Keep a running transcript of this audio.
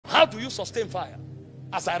How do you sustain fire?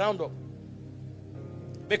 As I round up.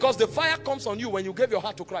 Because the fire comes on you when you gave your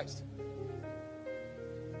heart to Christ.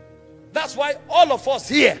 That's why all of us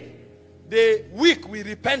here, the week we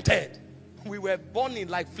repented, we were burning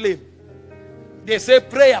like flame. They say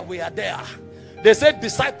prayer, we are there. They say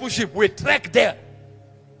discipleship, we trek there.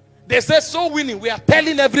 They say soul winning, we are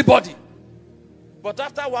telling everybody. But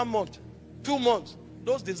after 1 month, 2 months,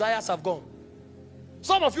 those desires have gone.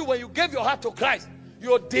 Some of you, when you gave your heart to Christ,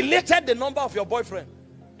 you deleted the number of your boyfriend.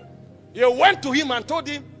 You went to him and told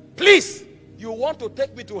him, please, you want to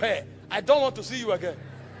take me to hell. I don't want to see you again.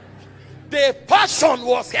 The passion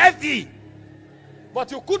was heavy, but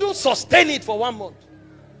you couldn't sustain it for 1 month.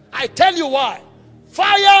 I tell you why.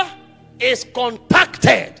 Fire is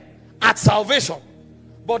contacted at salvation,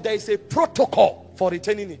 but there is a protocol for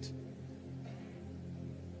retaining it.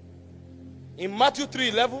 In Matthew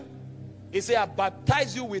 3:11, he said, I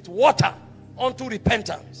baptize you with water unto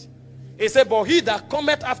repentance. He said, but he that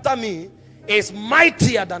cometh after me is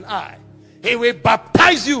mightier than I. He will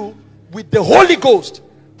baptize you with the Holy Ghost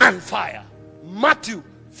and fire. Matthew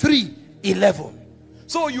 3:11.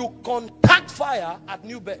 So you contact fire at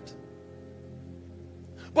new birth.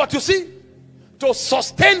 But you see, to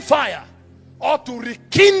sustain fire or to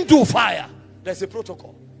rekindle fire, there's a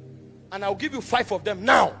protocol. And I'll give you 5 of them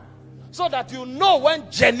now, so that you know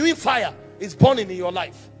when genuine fire is burning in your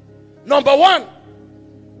life. Number 1,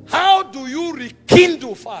 how do you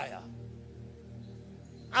rekindle fire?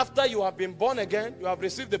 After you have been born again, you have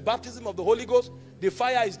received the baptism of the Holy Ghost, the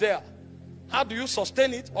fire is there. How do you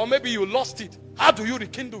sustain it? Or maybe you lost it. How do you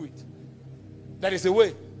rekindle it? There is a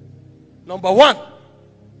way. Number 1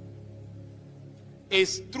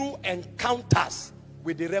 is through encounters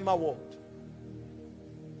with the Rhema word.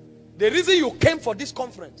 The reason you came for this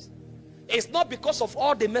conference is not because of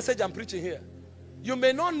all the message I'm preaching here. You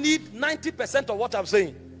may not need 90% of what I'm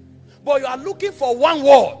saying, but you are looking for one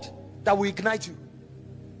word that will ignite you.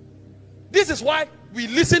 This is why we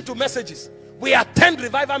listen to messages. We attend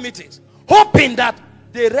revival meetings, hoping that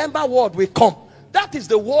the Rhema word will come. That is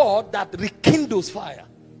the word that rekindles fire.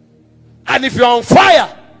 And if you're on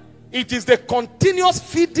fire, it is the continuous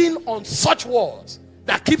feeding on such words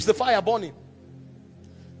that keeps the fire burning.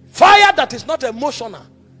 Fire that is not emotional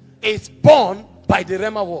is born by the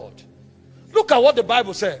Rhema word. Look at what the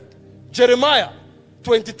Bible said. Jeremiah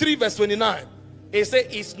 23 verse 29. It says,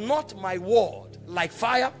 is not my word like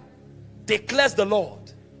fire, declares the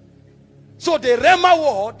Lord. So the Rhema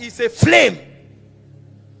word is a flame.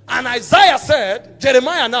 And Isaiah said,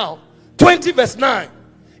 Jeremiah now, 20 verse 9.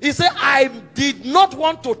 He said, I did not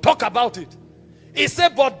want to talk about it. He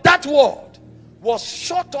said, but that word was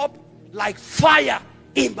shut up like fire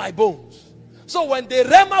in my bones. So when the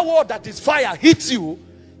Rhema word that is fire hits you,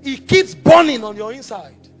 it keeps burning on your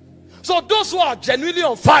inside. So those who are genuinely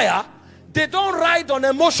on fire, they don't ride on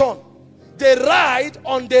emotion. They ride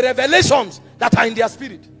on the revelations that are in their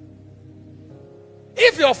spirit.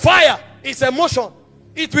 If your fire is emotion,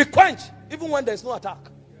 it will quench even when there's no attack.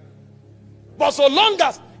 But so long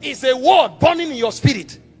as it's a word burning in your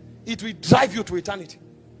spirit, it will drive you to eternity.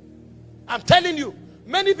 I'm telling you,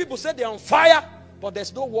 many people say they're on fire, but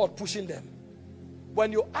there's no word pushing them.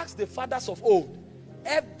 When you ask the fathers of old,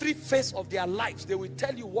 every phase of their lives, they will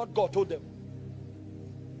tell you what God told them.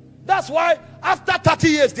 That's why after 30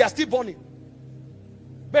 years, they are still burning.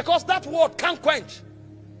 Because that word can't quench.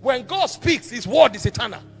 When God speaks, his word is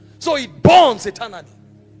eternal. So it burns eternally.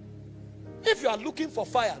 If you are looking for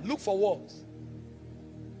fire, look for words.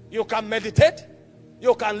 You can meditate.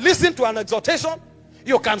 You can listen to an exhortation.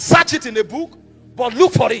 You can search it in a book. But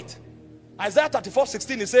look for it. Isaiah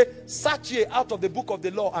 34:16, it says, search ye out of the book of the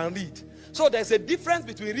law and read. So there's a difference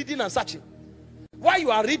between reading and searching. While you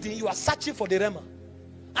are reading, you are searching for the Rhema.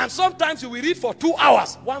 And sometimes you will read for 2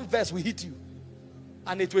 hours. One verse will hit you.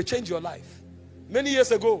 And it will change your life. Many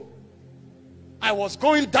years ago, I was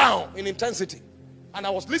going down in intensity. And I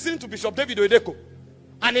was listening to Bishop David Oedeko.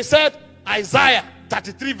 And he said, Isaiah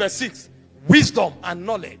 33 verse 6, wisdom and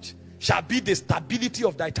knowledge shall be the stability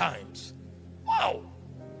of thy times. Wow.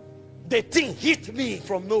 The thing hit me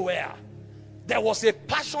from nowhere. There was a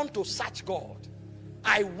passion to search God.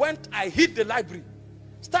 I hit the library,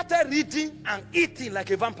 started reading and eating like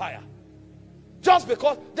a vampire. Just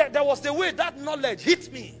because there was the way that knowledge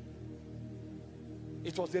hit me.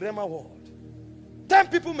 It was the Rhema word. 10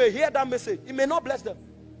 people may hear that message. It may not bless them.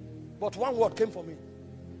 But one word came for me.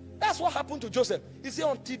 That's what happened to Joseph. He said,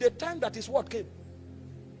 until the time that his word came.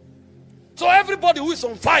 So everybody who is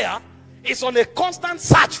on fire is on a constant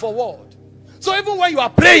search for word. So even when you are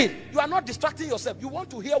praying, you are not distracting yourself. You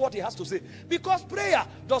want to hear what he has to say. Because prayer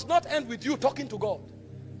does not end with you talking to God.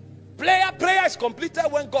 Prayer is completed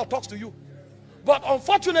when God talks to you. But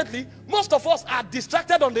unfortunately, most of us are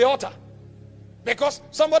distracted on the altar. Because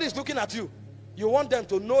somebody is looking at you. You want them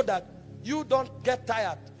to know that you don't get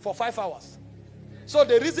tired for 5 hours. So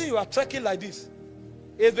the reason you are trekking like this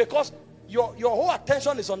is because your whole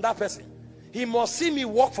attention is on that person. He must see me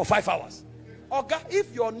walk for 5 hours. Okay,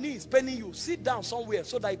 if your knee is paining you, sit down somewhere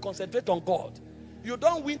so that you concentrate on God. You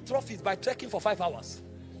don't win trophies by trekking for 5 hours.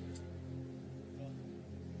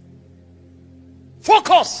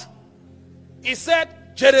 Focus. He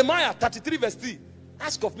said, Jeremiah 33 verse 3,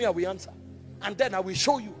 ask of me, I will answer. And then I will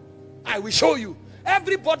show you. I will show you.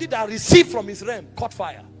 Everybody that received from his realm caught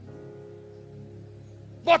fire.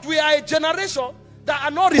 But we are a generation that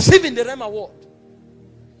are not receiving the realm award.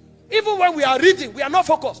 Even when we are reading, we are not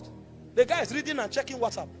focused. The guy is reading and checking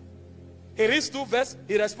WhatsApp. He reads 2 verses,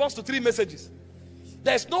 he responds to 3 messages.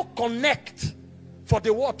 There is no connect for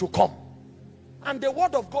the word to come. And the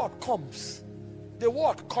word of God comes. The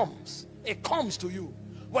word comes. It comes to you.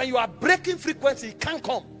 When you are breaking frequency, it can't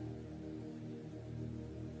come.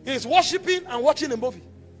 He is worshiping and watching a movie.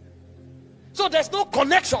 So there's no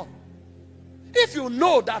connection. If you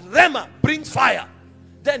know that Rema brings fire,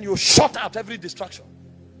 then you shut out every distraction.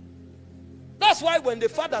 That's why when the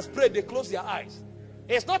fathers pray, they close their eyes.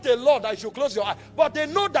 It's not a law that you should close your eyes, but they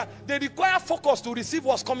know that they require focus to receive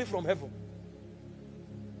what's coming from heaven.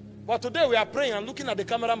 But today we are praying and looking at the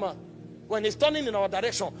cameraman. When he's turning in our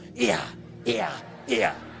direction, ear, ear,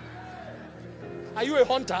 ear. Are you a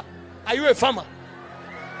hunter? Are you a farmer?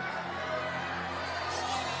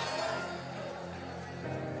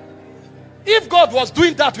 If God was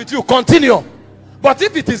doing that with you, continue. But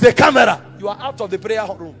if it is the camera, you are out of the prayer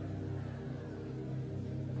room.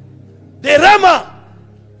 The Rema.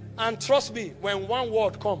 And trust me, when one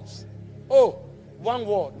word comes, one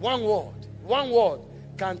word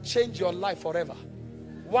can change your life forever.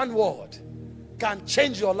 One word can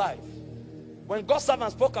change your life. When God's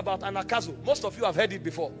servant spoke about anakazu, most of you have heard it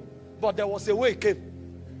before. But there was a way it came.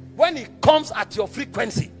 When it comes at your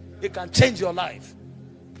frequency, it can change your life.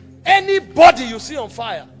 Anybody you see on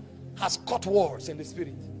fire has caught words in the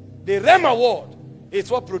spirit. The Rema word is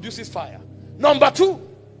what produces fire. Number 2,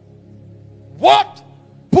 what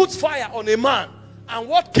puts fire on a man and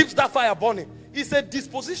what keeps that fire burning is a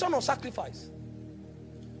disposition of sacrifice.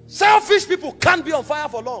 Selfish people can't be on fire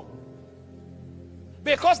for long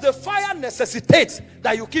because the fire necessitates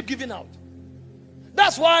that you keep giving out.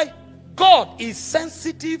 That's why God is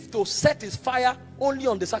sensitive to set his fire only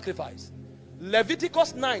on the sacrifice.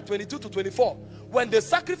 Leviticus 9, 22 to 24. When the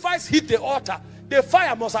sacrifice hit the altar, the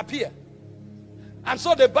fire must appear. And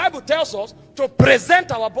so the Bible tells us to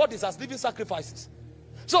present our bodies as living sacrifices.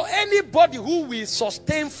 So anybody who will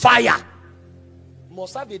sustain fire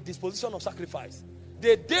must have a disposition of sacrifice.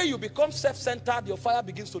 The day you become self-centered, your fire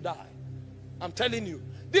begins to die. I'm telling you.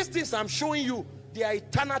 These things I'm showing you, they are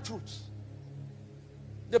eternal truths.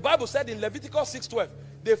 The Bible said in Leviticus 6:12,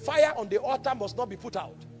 the fire on the altar must not be put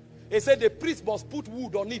out. It said the priest must put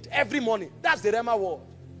wood on it every morning. That's the Rema word.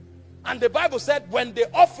 And the Bible said when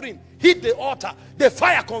the offering hit the altar, the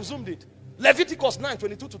fire consumed it. Leviticus 9,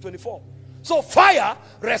 22 to 24. So fire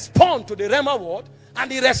responds to the Rema word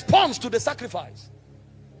and it responds to the sacrifice.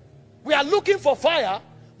 We are looking for fire,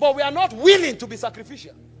 but we are not willing to be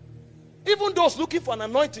sacrificial. Even those looking for an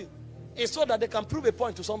anointing is so that they can prove a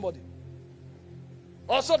point to somebody.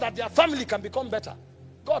 Also that their family can become better.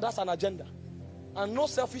 God has an agenda. And no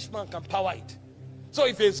selfish man can power it. So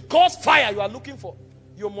if it's God's fire you are looking for,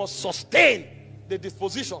 you must sustain the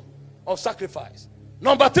disposition of sacrifice.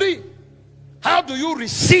 Number 3, how do you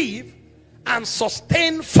receive and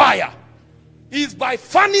sustain fire? Is by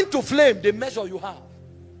fanning to flame the measure you have.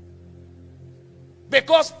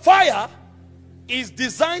 Because fire is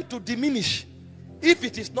designed to diminish if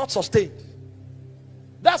it is not sustained.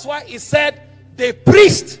 That's why it said the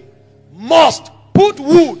priest must put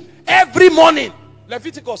wood every morning.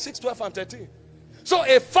 Leviticus 6, 12 and 13. So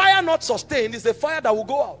a fire not sustained is a fire that will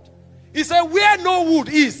go out. He said where no wood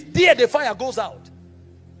is, there the fire goes out.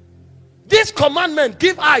 This commandment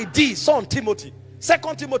give I thee, son Timothy,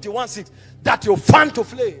 2 Timothy 1:6, that you fan to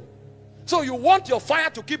flame. So you want your fire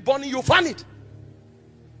to keep burning, you fan it.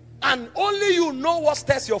 And only you know what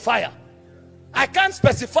stirs your fire. I can't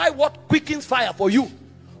specify what quickens fire for you.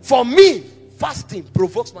 For me, fasting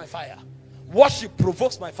provokes my fire. Worship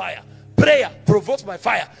provokes my fire. Prayer provokes my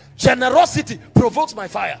fire. Generosity provokes my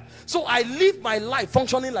fire. So I live my life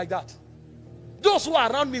functioning like that. Those who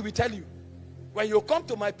are around me will tell you. When you come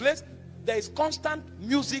to my place, there is constant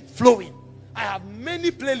music flowing. I have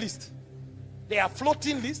many playlists. They are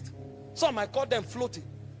floating lists. Some I call them floating.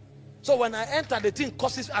 So when I enter, the thing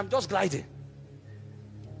causes, I'm just gliding.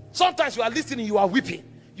 Sometimes you are listening, you are weeping.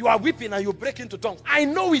 You are weeping and you break into tongues. I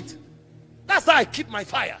know it. That's how I keep my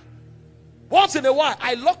fire. Once in a while,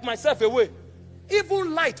 I lock myself away.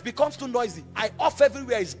 Even light becomes too noisy. I off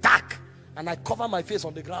everywhere, it's dark. And I cover my face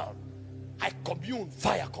on the ground. I commune,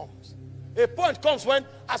 fire comes. A point comes when,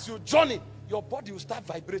 as you journey, your body will start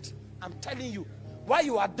vibrating. I'm telling you, while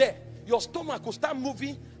you are there, your stomach will start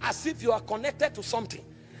moving as if you are connected to something.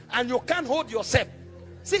 And you can't hold yourself.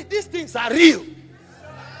 See, these things are real.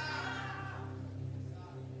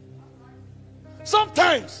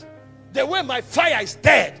 Sometimes, the way my fire is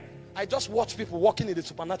dead, I just watch people walking in the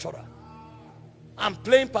supernatural. I'm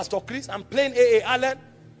playing Pastor Chris, I'm playing A.A. Allen,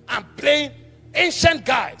 I'm playing ancient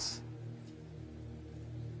guys.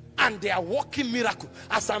 And they are walking miracle.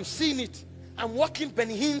 As I'm seeing it, I'm walking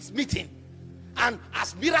Benny Hinn's meeting. And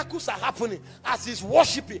as miracles are happening, as he's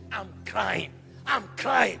worshiping, I'm crying. I'm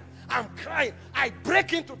crying. I'm crying. I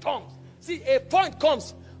break into tongues. See, a point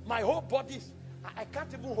comes, my whole body, I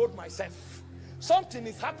can't even hold myself. Something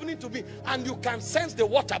is happening to me, and you can sense the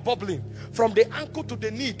water bubbling from the ankle to the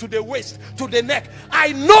knee, to the waist, to the neck.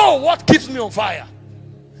 I know what keeps me on fire.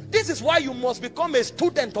 This is why you must become a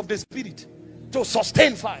student of the Spirit to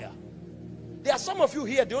sustain fire. There are some of you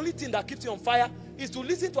here, the only thing that keeps you on fire is to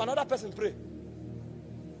listen to another person pray.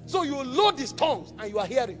 So you load his tongues and you are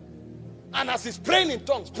hearing. And as he's praying in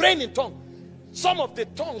tongues, some of the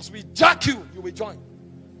tongues will jack you, you will join.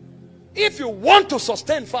 If you want to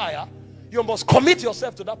sustain fire, you must commit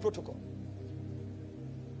yourself to that protocol.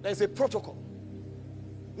 There's a protocol.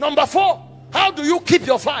 Number 4, how do you keep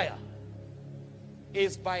your fire?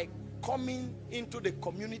 Is by coming into the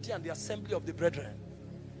community and the assembly of the brethren.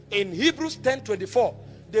 In Hebrews 10:24,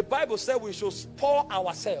 the Bible said we should spur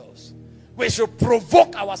ourselves. We should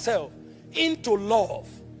provoke ourselves into love,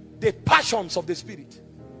 the passions of the Spirit.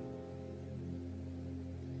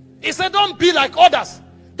 He said, don't be like others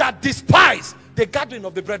that despise the gathering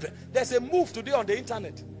of the brethren. There's a move today on the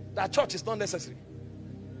internet that church is not necessary.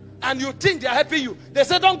 And you think they are helping you. They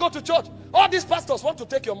say, don't go to church. All these pastors want to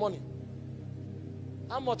take your money.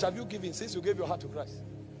 How much have you given since you gave your heart to Christ?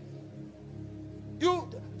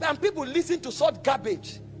 And people listen to such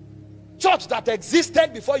garbage. Church that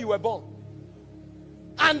existed before you were born.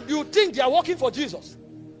 And you think they are working for Jesus.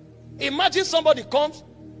 Imagine somebody comes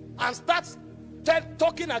and starts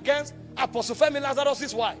talking against Apostle Femi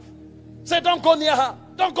Lazarus' wife. Say, don't go near her.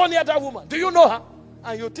 Don't go near that woman. Do you know her?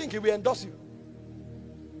 And you think he will endorse you.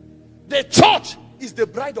 The church is the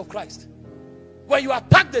bride of Christ. When you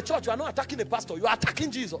attack the church, you are not attacking the pastor. You are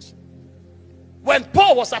attacking Jesus. When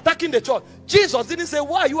Paul was attacking the church, Jesus didn't say,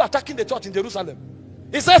 why are you attacking the church in Jerusalem?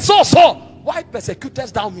 He said, so, why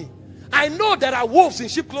persecutest thou me? I know there are wolves in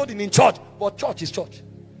sheep clothing in church, but church is church.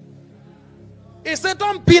 He said,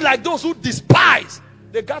 don't be like those who despise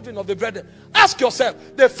the gathering of the brethren. Ask yourself,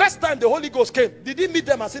 the first time the Holy Ghost came, did he meet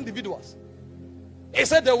them as individuals? He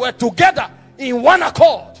said they were together in one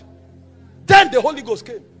accord. Then the Holy Ghost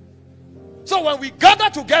came. So when we gather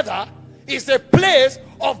together, it's a place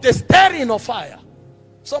of the stirring of fire.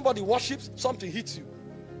 Somebody worships, something hits you.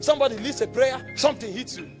 Somebody leads a prayer, something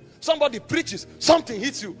hits you. Somebody preaches, something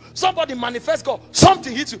hits you. Somebody manifests God,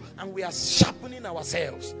 something hits you. And we are sharpening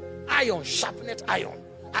ourselves. Iron sharpeneth iron.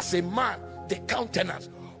 As a man, the countenance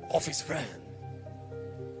of his friend.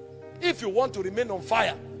 If you want to remain on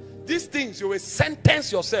fire, these things you will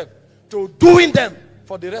sentence yourself to doing them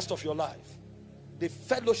for the rest of your life. The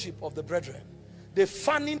fellowship of the brethren, the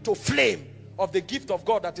fanning to flame of the gift of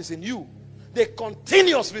God that is in you, the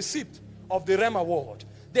continuous receipt of the Rhema word,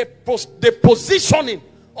 the positioning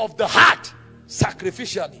of the heart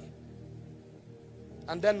sacrificially.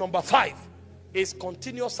 And then number 5 is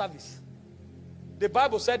continuous service. The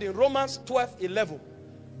Bible said in Romans 12:11,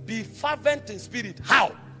 be fervent in spirit.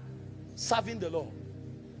 How? Serving the Lord.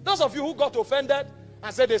 Those of you who got offended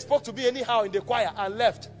and said they spoke to me anyhow in the choir and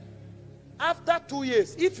left, after 2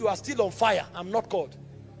 years, if you are still on fire, I'm not called.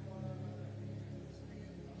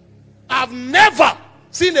 I've never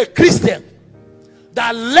seen a Christian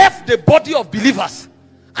that left the body of believers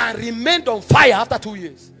and remained on fire after 2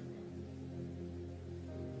 years.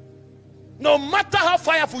 No matter how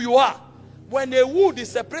fireful you are, when a wood is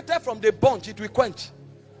separated from the bunch, it will quench.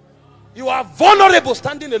 You are vulnerable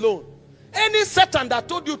standing alone. Any Satan that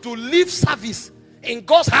told you to leave service in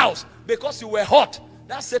God's house because you were hot,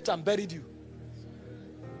 that Satan buried you.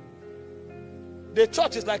 The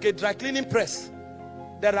church is like a dry cleaning press.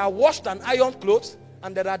 There are washed and ironed clothes,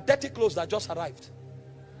 and there are dirty clothes that just arrived.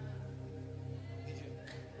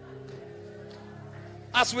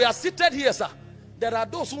 As we are seated here, sir, there are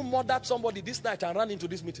those who murdered somebody this night and ran into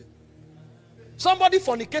this meeting. Somebody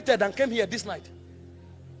fornicated and came here this night.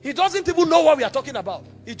 He doesn't even know what we are talking about.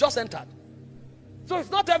 He just entered. So it's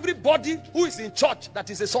not everybody who is in church that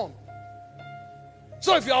is a son.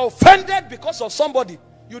 So if you are offended because of somebody,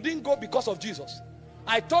 you didn't go because of Jesus.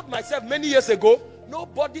 I told myself many years ago,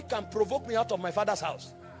 nobody can provoke me out of my father's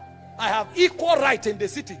house. I have equal right in the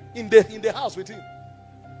city, in the house with him.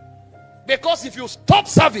 Because if you stop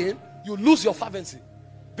serving, you lose your fervency.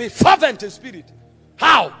 Be fervent in spirit.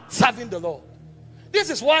 How? Serving the Lord. This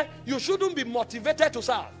is why you shouldn't be motivated to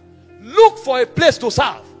serve. Look for a place to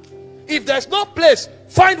serve. If there's no place,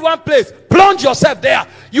 find one place. Plunge yourself there.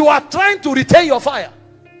 You are trying to retain your fire.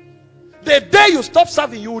 The day you stop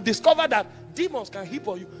serving, you will discover that demons can heap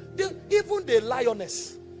on you. Even the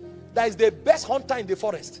lioness, that is the best hunter in the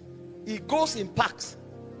forest, he goes in packs.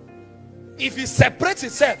 If he separates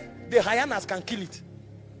itself, the hyenas can kill it.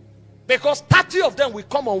 Because 30 of them will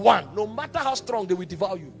come on one. No matter how strong, they will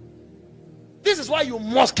devour you. This is why you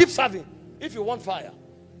must keep serving if you want fire.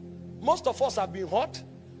 Most of us have been hurt.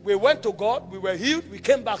 We went to God, we were healed, we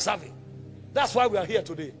came back serving. That's why we are here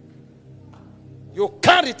today. You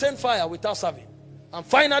can't retain fire without serving. And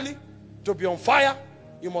finally, to be on fire,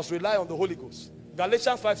 you must rely on the Holy Ghost.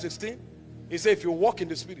 Galatians 5:16, he said, if you walk in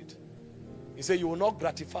the Spirit, he said, you will not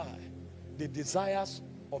gratify the desires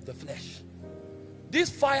of the flesh. This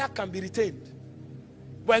fire can be retained.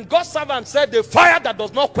 When God's servant said the fire that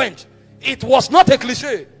does not quench, it was not a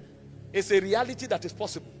cliche. It's a reality that is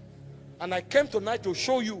possible. And I came tonight to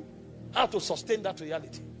show you how to sustain that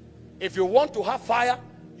reality. If you want to have fire,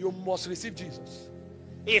 you must receive Jesus.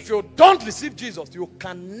 If you don't receive Jesus, you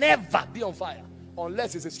can never be on fire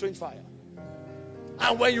unless it's a strange fire.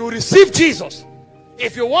 And when you receive Jesus,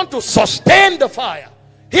 if you want to sustain the fire,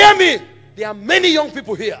 hear me, there are many young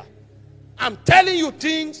people here. I'm telling you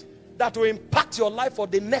things that will impact your life for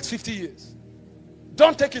the next 50 years.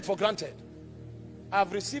 Don't take it for granted.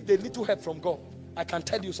 I've received a little help from God. I can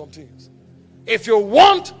tell you some things. If you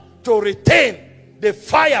want to retain the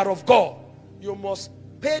fire of God, you must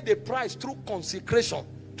pay the price through consecration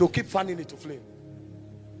to keep fanning it to flame.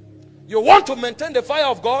 You want to maintain the fire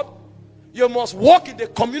of God, you must walk in the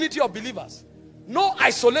community of believers. No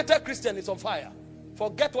isolated Christian is on fire.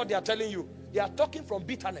 Forget what they are telling you. They are talking from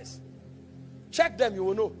bitterness. Check them, you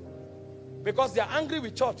will know. Because they are angry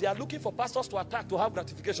with church. They are looking for pastors to attack to have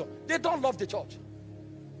gratification. They don't love the church.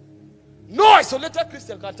 No isolated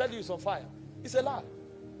Christian can tell you it's on fire. It's a lie.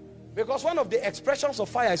 Because one of the expressions of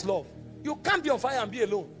fire is love. You can't be on fire and be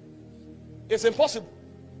alone. It's impossible.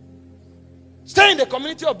 Stay in the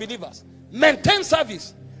community of believers. Maintain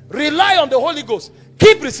service. Rely on the Holy Ghost.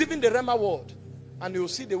 Keep receiving the Rhema word. And you'll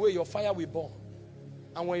see the way your fire will burn.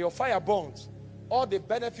 And when your fire burns, all the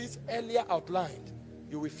benefits earlier outlined,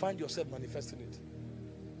 you will find yourself manifesting it.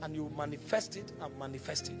 And you manifest it and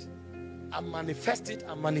manifest it. And manifest it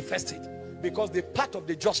and manifest it. Because the path of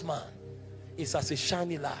the just man is as a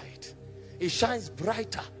shiny light. It shines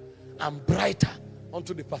brighter and brighter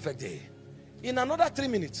unto the perfect day. In another 3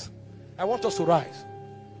 minutes, I want us to rise.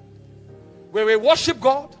 We will worship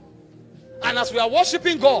God. And as we are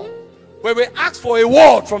worshiping God, we will ask for a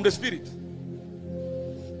word from the Spirit.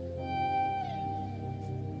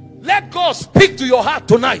 Let God speak to your heart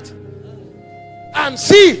tonight. And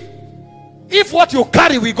see if what you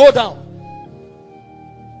carry will go down.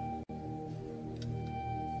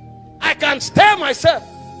 I can stir myself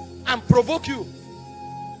and provoke you.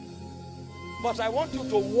 But I want you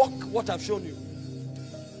to walk what I've shown you.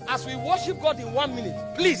 As we worship God in 1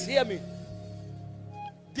 minute, please hear me.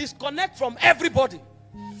 Disconnect from everybody.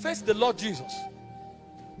 Face the Lord Jesus.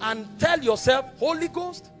 And tell yourself, Holy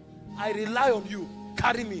Ghost, I rely on you.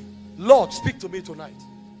 Carry me. Lord, speak to me tonight.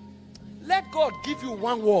 Let God give you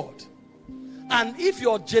one word. And if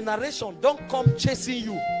your generation don't come chasing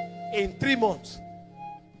you in 3 months,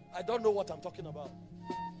 I don't know what I'm talking about.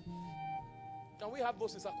 Can we have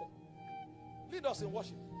Moses Akko? Lead us in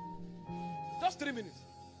worship. Just 3 minutes.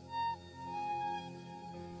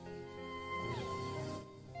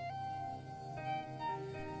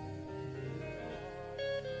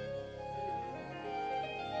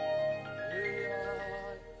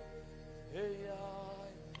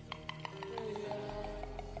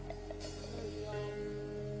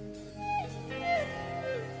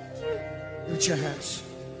 Lift your hands.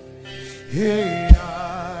 Hey,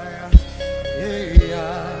 yeah, hey,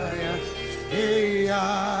 yeah, hey,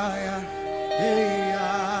 yeah, hey,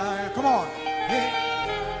 yeah. Come on. Hey.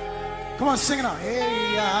 Come on, sing it out.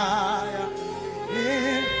 Hey, yeah,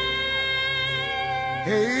 hey,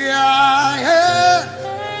 hey, yeah.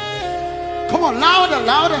 Come on, louder,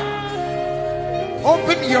 louder.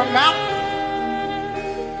 Open your mouth.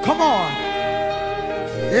 Come on.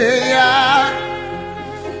 Hey, yeah.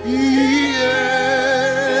 Yeah.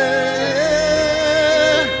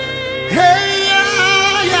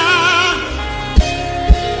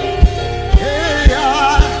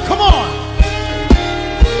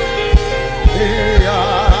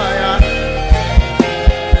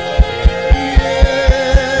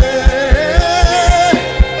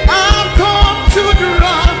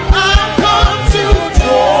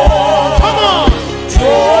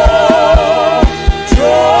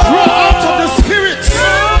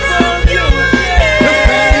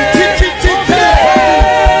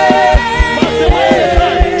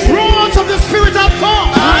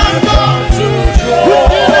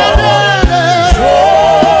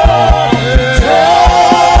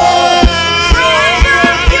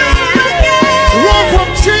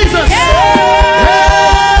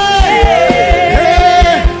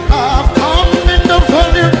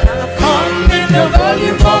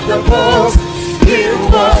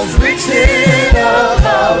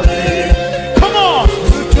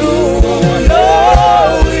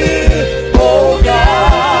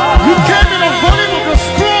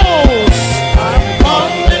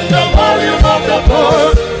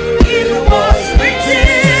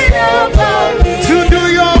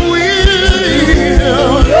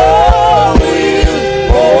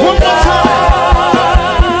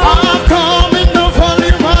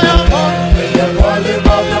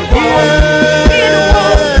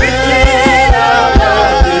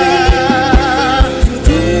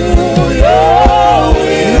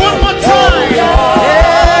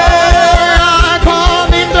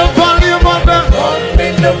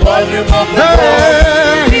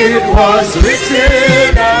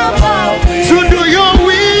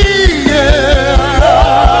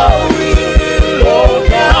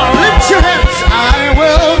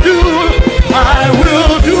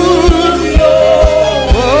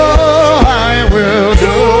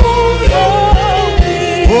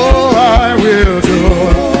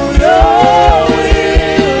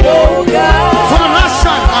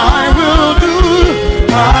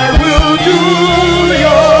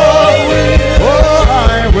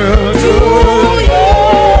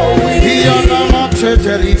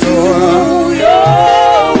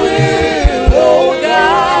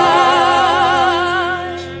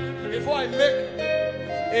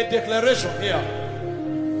 declaration here.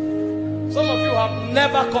 Some of you have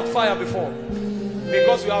never caught fire before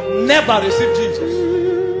because you have never received Jesus.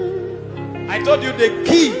 I told you the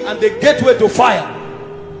key and the gateway to fire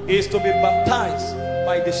is to be baptized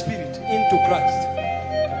by the Spirit into Christ.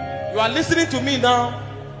 You are listening to me now.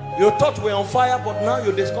 You thought we were on fire, but now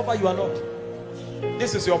you discover you are not.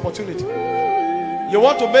 This is your opportunity. You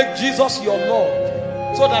want to make Jesus your Lord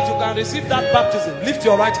so that you can receive that baptism. Lift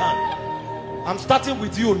your right hand. I'm starting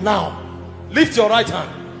with you now. Lift your right hand.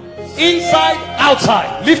 Inside,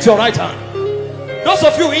 outside. Lift your right hand. Those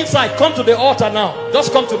of you inside, come to the altar now.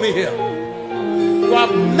 Just come to me here. You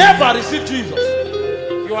have never received Jesus.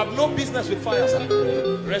 You have no business with fire, sir.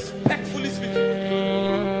 Respectfully speaking.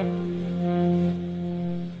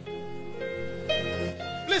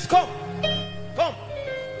 Please come. Come.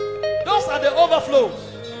 Those are the overflows.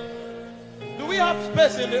 Do we have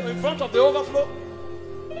space in front of the overflow?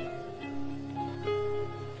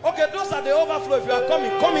 Okay, those are the overflow. If you are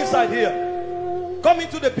coming, come inside here. Come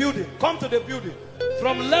into the building. Come to the building.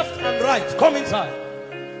 From left and right, come inside.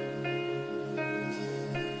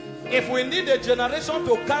 If we need a generation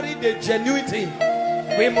to carry the genuine thing,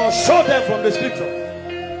 we must show them from the scripture.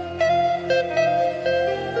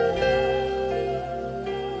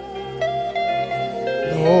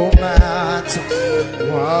 No matter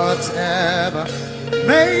whatever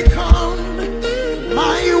may come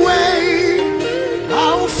my way,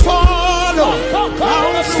 I'll follow,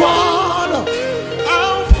 I'll follow,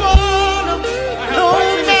 I'll follow. No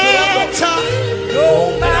matter, no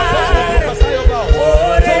matter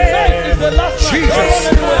Tonight is the last night. Jesus.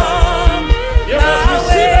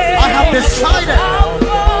 I have decided.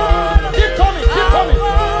 Keep coming, keep coming.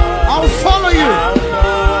 I'll follow you.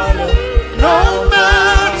 No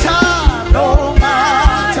matter, no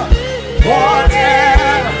matter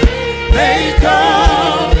whatever may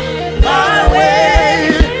come my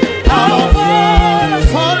way, I'll follow.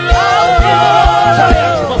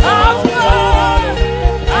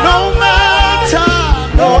 No matter,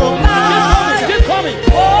 no matter. Keep coming.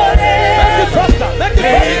 Make it faster. Make it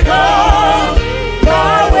May faster. come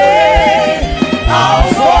my way, I'll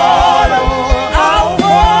follow, I'll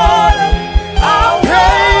follow, I'll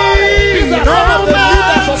pay. These are No some of the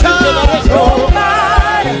leaders of this matter, generation. no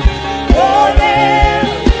matter,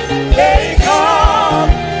 whatever may come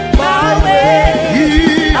my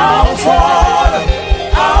way, I'll follow,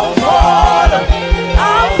 I'll follow,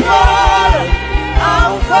 I'll follow,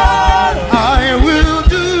 I'll follow. I will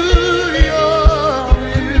do your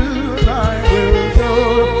will, I will do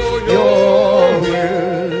your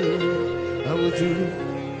will, I will do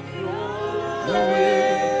your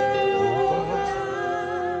will.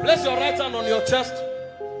 Place your right hand on your chest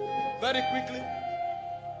very quickly.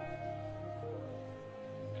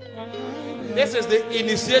 This is the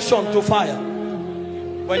initiation to fire.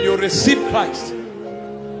 When you receive Christ,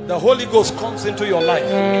 the Holy Ghost comes into your life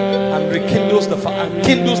and rekindles the fire and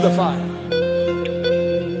kindles the fire.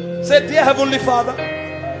 Say, dear Heavenly Father,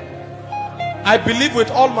 I believe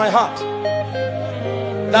with all my heart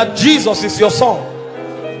that Jesus is your Son.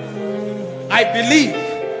 I believe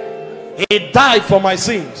He died for my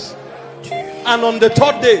sins, and on the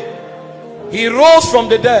third day He rose from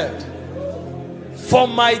the dead for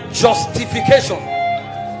my justification.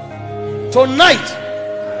 Tonight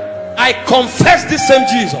I confess this same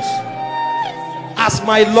Jesus as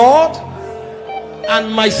my Lord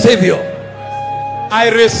and my Savior. I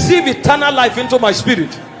receive eternal life into my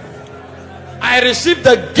spirit. I receive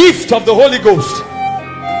the gift of the Holy Ghost.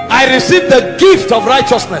 I receive the gift of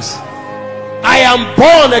righteousness. I am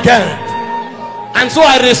born again, and so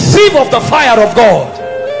I receive of the fire of God.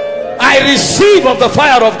 I receive of the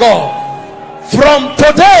fire of God. From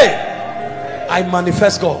today I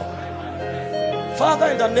manifest God. Father,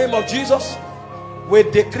 in the name of Jesus, we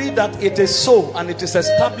decree that it is so, and it is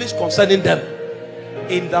established concerning them,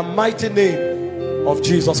 in the mighty name of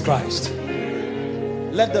Jesus Christ.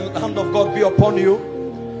 Let the hand of God be upon you,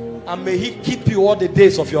 and may He keep you all the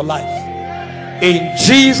days of your life, in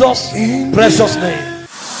Jesus' precious name.